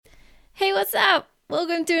Hey, what's up?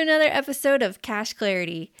 Welcome to another episode of Cash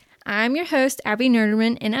Clarity. I'm your host, Abby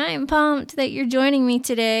Nerderman, and I am pumped that you're joining me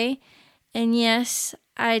today. And yes,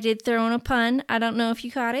 I did throw in a pun. I don't know if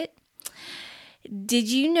you caught it.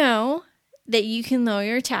 Did you know that you can lower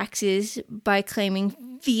your taxes by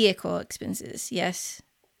claiming vehicle expenses? Yes,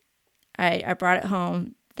 I brought it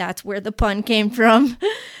home. That's where the pun came from.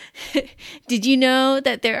 Did you know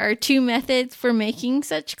that there are two methods for making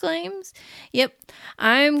such claims? Yep,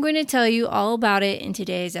 I'm going to tell you all about it in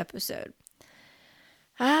today's episode.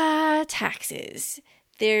 Taxes.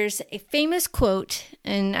 There's a famous quote,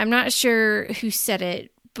 and I'm not sure who said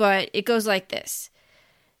it, but it goes like this.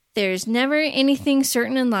 There's never anything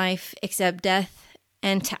certain in life except death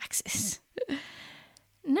and taxes.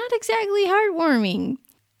 Not exactly heartwarming.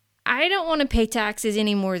 I don't want to pay taxes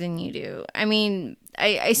any more than you do. I mean,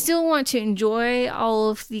 I still want to enjoy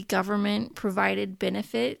all of the government-provided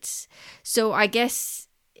benefits. So I guess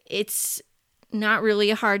it's not really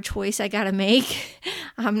a hard choice I got to make.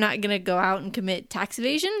 I'm not going to go out and commit tax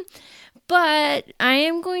evasion. But I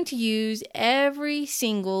am going to use every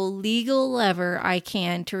single legal lever I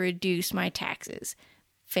can to reduce my taxes.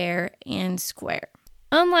 Fair and square.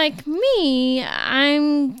 Unlike me,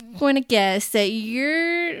 I'm going to guess that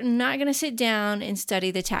you're not going to sit down and study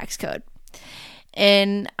the tax code.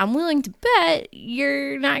 And I'm willing to bet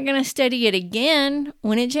you're not going to study it again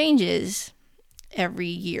when it changes every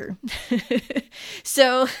year.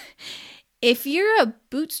 So if you're a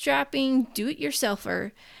bootstrapping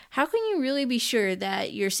do-it-yourselfer, how can you really be sure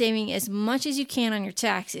that you're saving as much as you can on your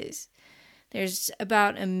taxes? There's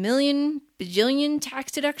about a million bajillion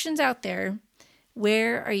tax deductions out there.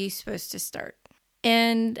 Where are you supposed to start?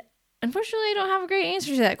 And unfortunately, I don't have a great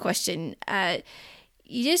answer to that question.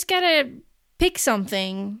 You just gotta pick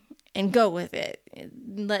something and go with it.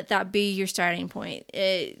 Let that be your starting point.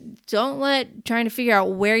 Don't let trying to figure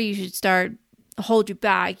out where you should start hold you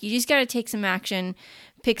back. You just gotta take some action,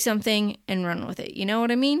 pick something, and run with it. You know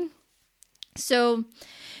what I mean? So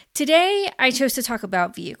today, I chose to talk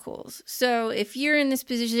about vehicles. So if you're in this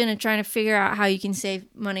position of trying to figure out how you can save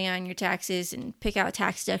money on your taxes and pick out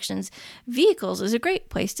tax deductions, vehicles is a great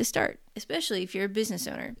place to start, especially if you're a business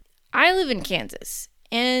owner. I live in Kansas,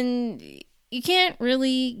 and you can't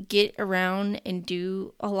really get around and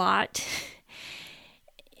do a lot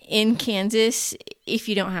in Kansas if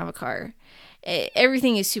you don't have a car.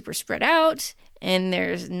 Everything is super spread out, and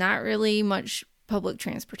there's not really much public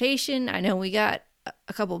transportation. I know we got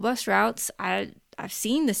a couple bus routes. I've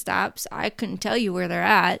seen the stops. I couldn't tell you where they're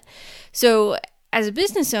at. So as a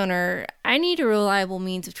business owner, I need a reliable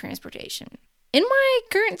means of transportation. In my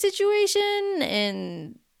current situation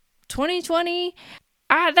in 2020,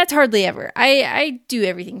 that's hardly ever. I do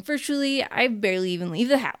everything virtually. I barely even leave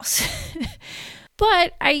the house.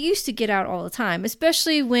 But I used to get out all the time,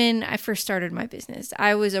 especially when I first started my business.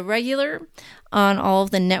 I was a regular on all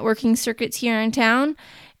of the networking circuits here in town,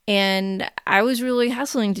 and I was really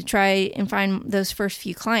hustling to try and find those first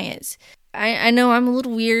few clients. I know I'm a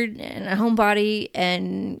little weird and a homebody,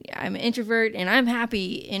 and I'm an introvert, and I'm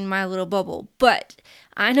happy in my little bubble. But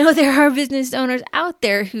I know there are business owners out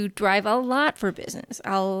there who drive a lot for business,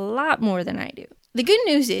 a lot more than I do. The good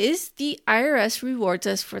news is the IRS rewards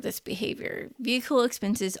us for this behavior. Vehicle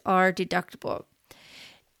expenses are deductible.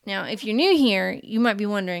 Now, if you're new here, you might be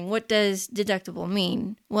wondering, what does deductible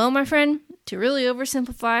mean? Well, my friend, to really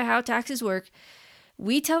oversimplify how taxes work,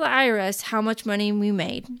 we tell the IRS how much money we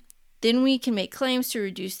made. Then we can make claims to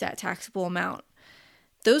reduce that taxable amount.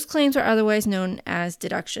 Those claims are otherwise known as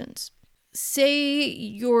deductions. Say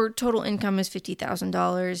your total income is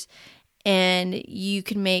 $50,000 and you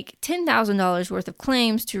can make $10,000 worth of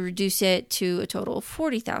claims to reduce it to a total of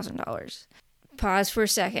 $40,000. Pause for a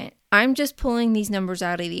second. I'm just pulling these numbers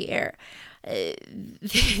out of the air.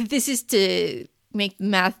 This is to make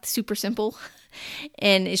math super simple,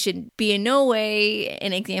 and it should be in no way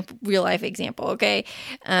an example, real life example. Okay,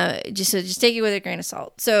 just take it with a grain of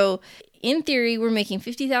salt. So, in theory, we're making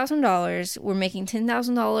 $50,000. We're making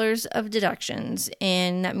 $10,000 of deductions,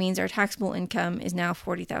 and that means our taxable income is now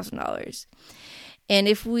 $40,000. And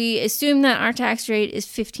if we assume that our tax rate is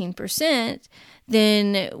 15%,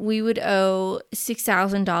 then we would owe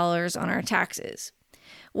 $6,000 on our taxes.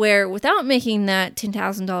 Where without making that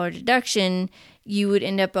 $10,000 deduction, you would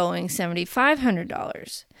end up owing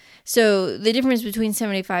 $7,500. So the difference between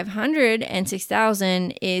 $7,500 and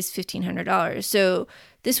 $6,000 is $1,500. So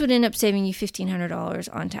this would end up saving you $1,500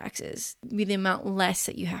 on taxes, be the amount less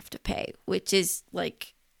that you have to pay, which is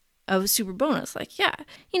like of super bonus. Like, yeah,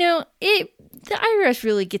 the IRS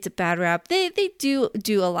really gets a bad rap. They do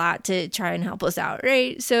a lot to try and help us out,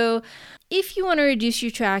 right? So if you want to reduce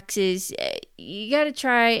your taxes, you got to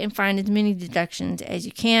try and find as many deductions as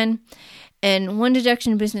you can. And one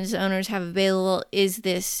deduction business owners have available is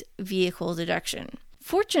this vehicle deduction.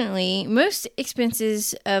 Fortunately, most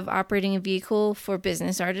expenses of operating a vehicle for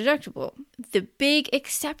business are deductible. The big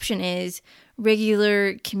exception is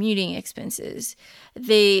regular commuting expenses.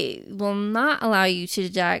 They will not allow you to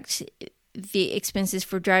deduct the expenses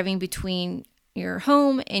for driving between your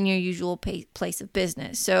home and your usual place of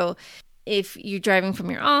business. So if you're driving from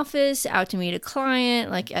your office out to meet a client,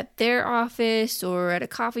 like at their office or at a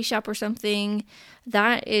coffee shop or something,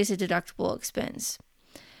 that is a deductible expense.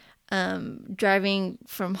 Driving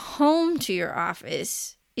from home to your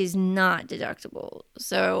office is not deductible.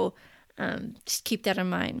 So just keep that in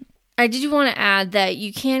mind. I did want to add that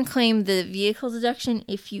you can claim the vehicle deduction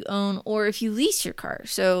if you own or if you lease your car.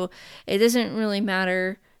 So it doesn't really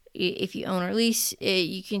matter if you own or lease,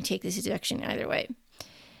 you can take this deduction either way.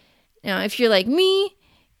 Now, if you're like me,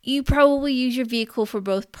 you probably use your vehicle for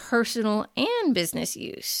both personal and business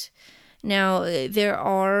use. Now, there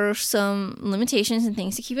are some limitations and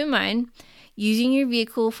things to keep in mind. Using your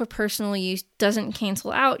vehicle for personal use doesn't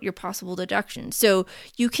cancel out your possible deduction. So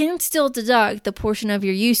you can still deduct the portion of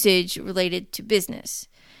your usage related to business.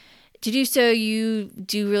 To do so, you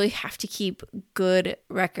do really have to keep good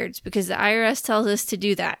records because the IRS tells us to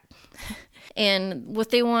do that. And what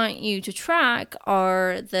they want you to track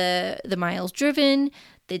are the miles driven,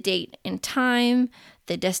 the date and time,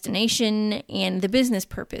 the destination, and the business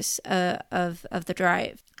purpose of the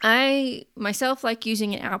drive. I myself like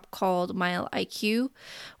using an app called Mile IQ,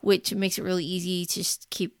 which makes it really easy to just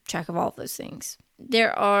keep track of all of those things.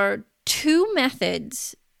 There are two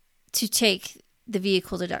methods to take the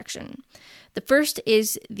vehicle deduction. The first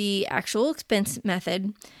is the actual expense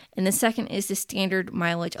method, and the second is the standard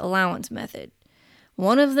mileage allowance method.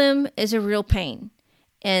 One of them is a real pain,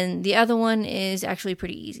 and the other one is actually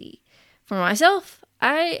pretty easy. For myself,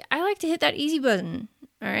 I like to hit that easy button,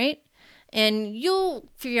 all right? And you'll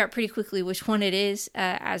figure out pretty quickly which one it is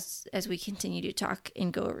as we continue to talk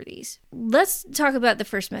and go over these. Let's talk about the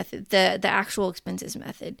first method, the actual expenses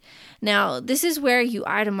method. Now, this is where you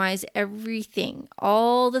itemize everything,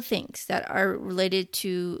 all the things that are related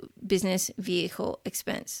to business vehicle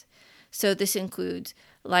expense. So this includes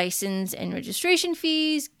license and registration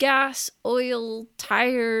fees, gas, oil,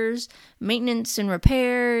 tires, maintenance and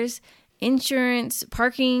repairs, insurance,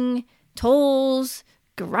 parking, tolls,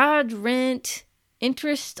 garage rent,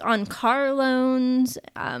 interest on car loans.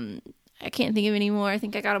 I can't think of any more. I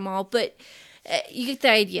think I got them all, but you get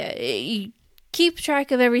the idea. You keep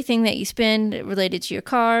track of everything that you spend related to your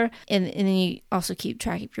car, and then you also keep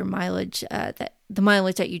track of your mileage, the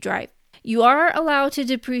mileage that you drive. You are allowed to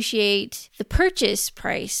depreciate the purchase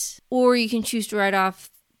price, or you can choose to write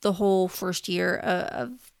off the whole first year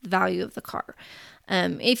of the value of the car.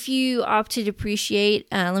 If you opt to depreciate,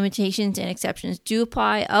 limitations and exceptions do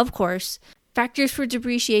apply, of course. Factors for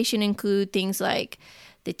depreciation include things like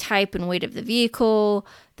the type and weight of the vehicle,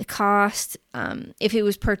 the cost, if it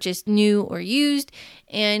was purchased new or used,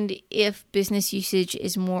 and if business usage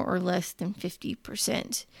is more or less than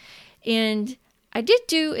 50%. And I did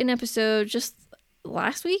do an episode just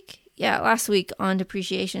last week on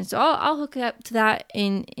depreciation. So I'll hook up to that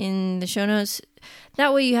in the show notes.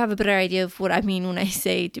 That way you have a better idea of what I mean when I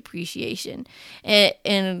say depreciation.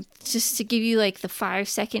 And just to give you like the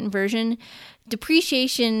 5-second version,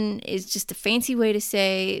 depreciation is just a fancy way to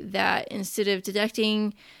say that instead of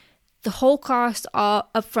deducting the whole cost all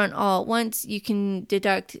upfront all at once, you can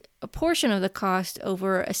deduct a portion of the cost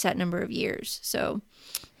over a set number of years. So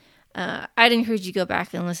I'd encourage you to go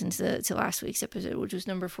back and listen to last week's episode, which was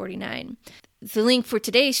number 49. The link for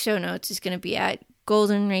today's show notes is going to be at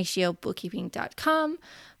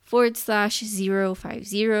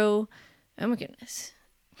goldenratiobookkeeping.com/050. Oh my goodness.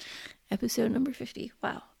 Episode number 50.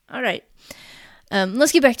 Wow. All right.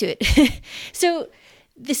 Let's get back to it. So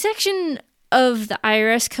the section of the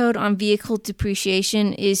IRS code on vehicle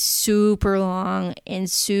depreciation is super long and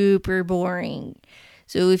super boring.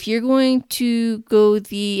 So if you're going to go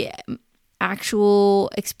the actual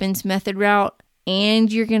expense method route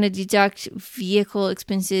and you're going to deduct vehicle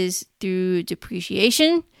expenses through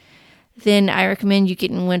depreciation, then I recommend you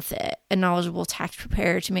getting with a knowledgeable tax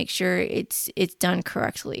preparer to make sure it's done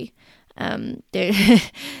correctly.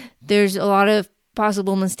 There's a lot of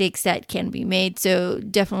possible mistakes that can be made, so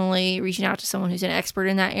definitely reaching out to someone who's an expert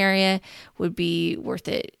in that area would be worth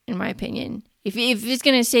it, in my opinion. If it's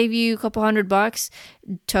going to save you a couple $100,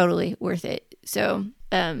 totally worth it. So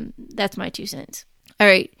that's my 2 cents. All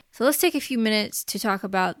right, so let's take a few minutes to talk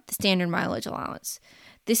about the standard mileage allowance.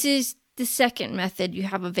 This is the second method you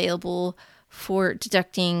have available for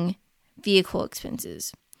deducting vehicle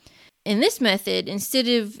expenses. In this method, instead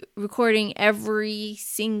of recording every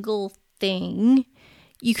single thing,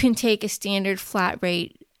 you can take a standard flat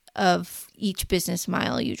rate of each business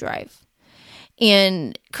mile you drive.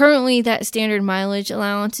 And currently that standard mileage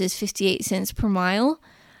allowance is 58 cents per mile.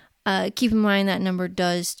 Keep in mind that number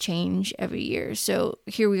does change every year. So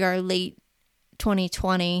here we are late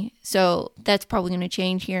 2020. So that's probably going to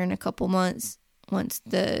change here in a couple months once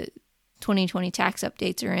the 2020 tax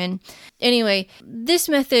updates are in. Anyway, this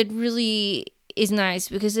method really is nice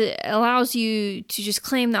because it allows you to just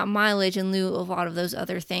claim that mileage in lieu of a lot of those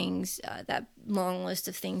other things, that long list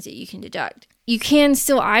of things that you can deduct. You can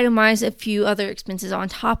still itemize a few other expenses on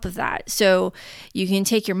top of that. So you can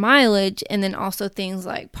take your mileage and then also things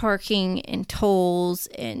like parking and tolls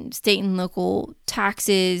and state and local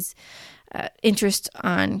taxes, interest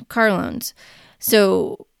on car loans.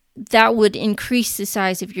 So that would increase the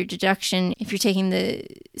size of your deduction if you're taking the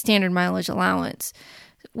standard mileage allowance,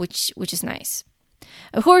 which is nice.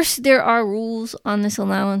 Of course, there are rules on this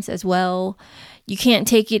allowance as well. You can't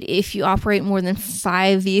take it if you operate more than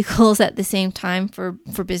 5 vehicles at the same time for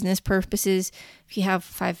business purposes. If you have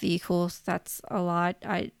 5 vehicles, that's a lot.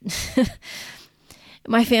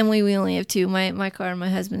 My family, we only have 2, my car and my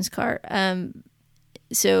husband's car.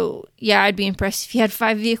 So yeah, I'd be impressed if you had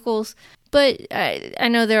 5 vehicles. But I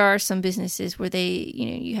know there are some businesses where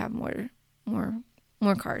you have more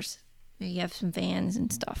cars. Maybe you have some vans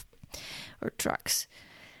and stuff or trucks.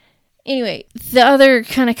 Anyway, the other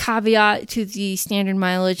kind of caveat to the standard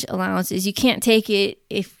mileage allowance is you can't take it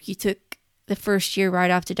if you took the first year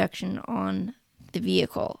write-off deduction on the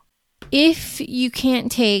vehicle. If you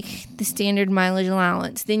can't take the standard mileage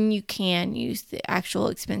allowance, then you can use the actual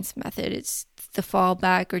expense method. It's the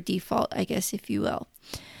fallback or default, I guess, if you will.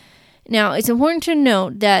 Now, it's important to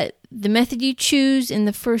note that the method you choose in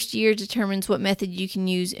the first year determines what method you can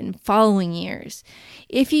use in following years.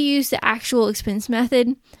 If you use the actual expense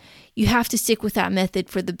method, you have to stick with that method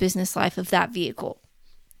for the business life of that vehicle.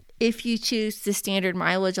 If you choose the standard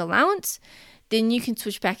mileage allowance, then you can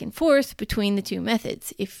switch back and forth between the two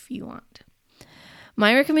methods if you want.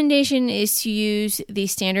 My recommendation is to use the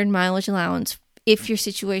standard mileage allowance if your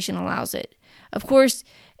situation allows it. Of course,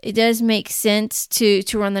 it does make sense to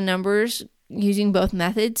run the numbers using both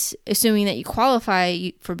methods, assuming that you qualify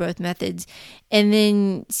for both methods, and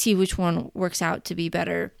then see which one works out to be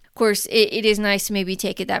better. Of course, it is nice to maybe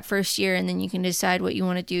take it that first year, and then you can decide what you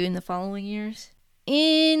want to do in the following years.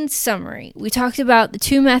 In summary, we talked about the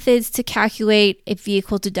 2 methods to calculate a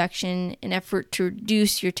vehicle deduction in effort to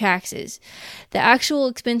reduce your taxes: the actual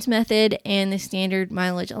expense method and the standard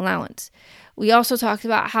mileage allowance. We also talked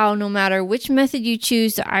about how no matter which method you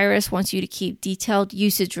choose, the IRS wants you to keep detailed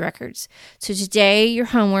usage records. So today, your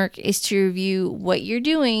homework is to review what you're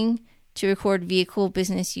doing to record vehicle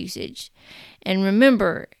business usage. And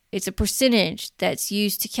remember, it's a percentage that's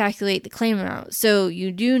used to calculate the claim amount. So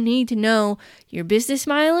you do need to know your business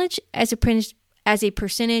mileage as a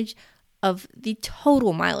percentage of the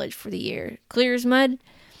total mileage for the year. Clear as mud?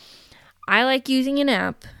 I like using an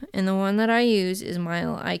app, and the one that I use is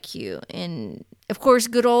MileIQ. And of course,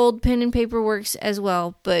 good old pen and paper works as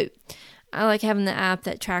well, but I like having the app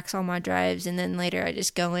that tracks all my drives, and then later I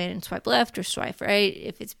just go in and swipe left or swipe right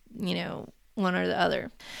if it's, one or the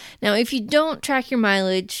other. Now, if you don't track your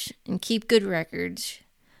mileage and keep good records,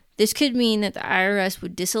 this could mean that the IRS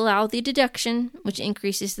would disallow the deduction, which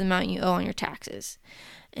increases the amount you owe on your taxes.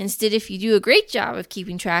 Instead, if you do a great job of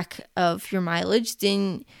keeping track of your mileage,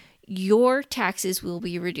 then your taxes will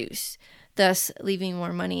be reduced, thus leaving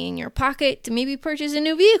more money in your pocket to maybe purchase a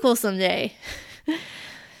new vehicle someday.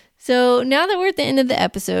 So now that we're at the end of the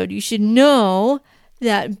episode, you should know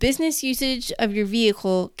that business usage of your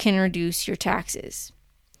vehicle can reduce your taxes.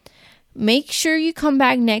 Make sure you come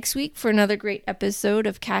back next week for another great episode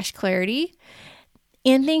of Cash Clarity.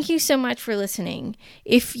 And thank you so much for listening.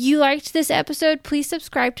 If you liked this episode, please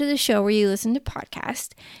subscribe to the show where you listen to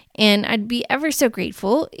podcasts. And I'd be ever so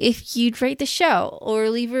grateful if you'd rate the show or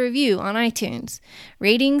leave a review on iTunes.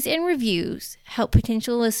 Ratings and reviews help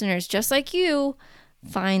potential listeners just like you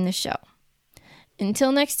find the show.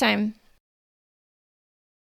 Until next time.